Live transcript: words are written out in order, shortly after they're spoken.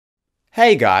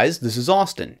Hey guys, this is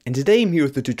Austin, and today I'm here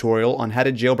with a tutorial on how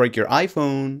to jailbreak your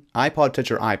iPhone, iPod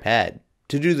Touch, or iPad.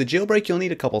 To do the jailbreak, you'll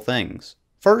need a couple things.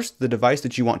 First, the device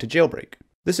that you want to jailbreak.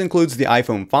 This includes the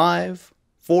iPhone 5,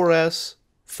 4S,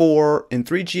 4, and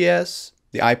 3GS,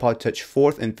 the iPod Touch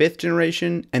 4th and 5th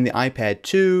generation, and the iPad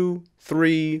 2,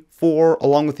 3, 4,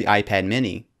 along with the iPad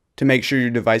mini. To make sure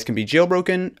your device can be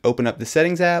jailbroken, open up the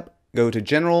Settings app, go to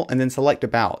General, and then select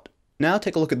About. Now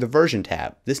take a look at the version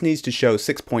tab. This needs to show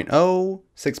 6.0,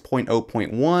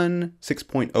 6.0.1,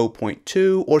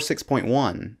 6.0.2, or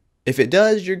 6.1. If it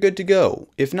does, you're good to go.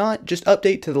 If not, just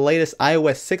update to the latest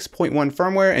iOS 6.1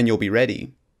 firmware and you'll be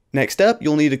ready. Next up,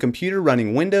 you'll need a computer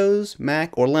running Windows,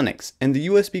 Mac, or Linux, and the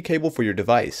USB cable for your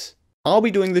device. I'll be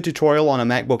doing the tutorial on a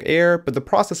MacBook Air, but the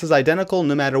process is identical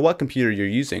no matter what computer you're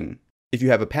using. If you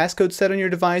have a passcode set on your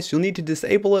device, you'll need to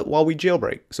disable it while we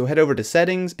jailbreak, so head over to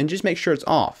Settings and just make sure it's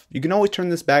off. You can always turn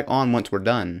this back on once we're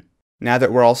done. Now that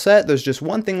we're all set, there's just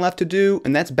one thing left to do,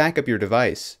 and that's back up your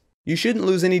device. You shouldn't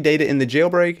lose any data in the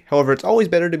jailbreak, however it's always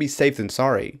better to be safe than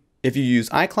sorry. If you use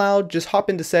iCloud, just hop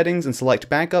into Settings and select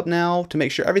Backup Now to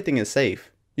make sure everything is safe.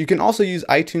 You can also use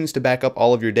iTunes to back up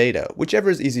all of your data, whichever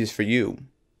is easiest for you.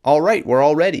 Alright, we're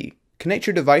all ready. Connect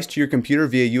your device to your computer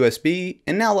via USB,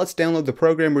 and now let's download the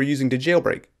program we're using to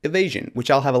jailbreak, evasi0n, which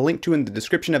I'll have a link to in the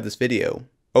description of this video.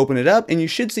 Open it up and you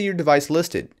should see your device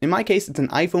listed. In my case, it's an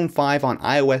iPhone 5 on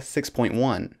iOS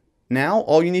 6.1. Now,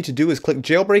 all you need to do is click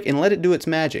jailbreak and let it do its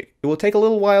magic. It will take a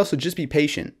little while, so just be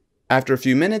patient. After a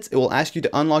few minutes, it will ask you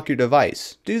to unlock your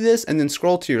device. Do this and then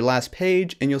scroll to your last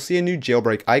page and you'll see a new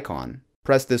jailbreak icon.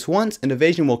 Press this once and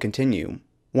evasi0n will continue.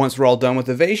 Once we're all done with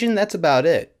evasi0n, that's about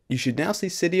it. You should now see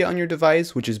Cydia on your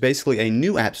device, which is basically a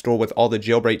new app store with all the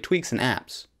jailbreak tweaks and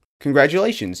apps.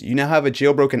 Congratulations, you now have a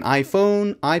jailbroken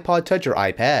iPhone, iPod Touch, or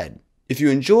iPad. If you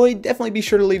enjoyed, definitely be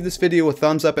sure to leave this video a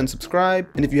thumbs up and subscribe,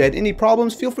 and if you had any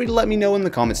problems, feel free to let me know in the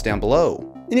comments down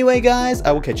below. Anyway guys,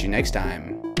 I will catch you next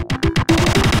time.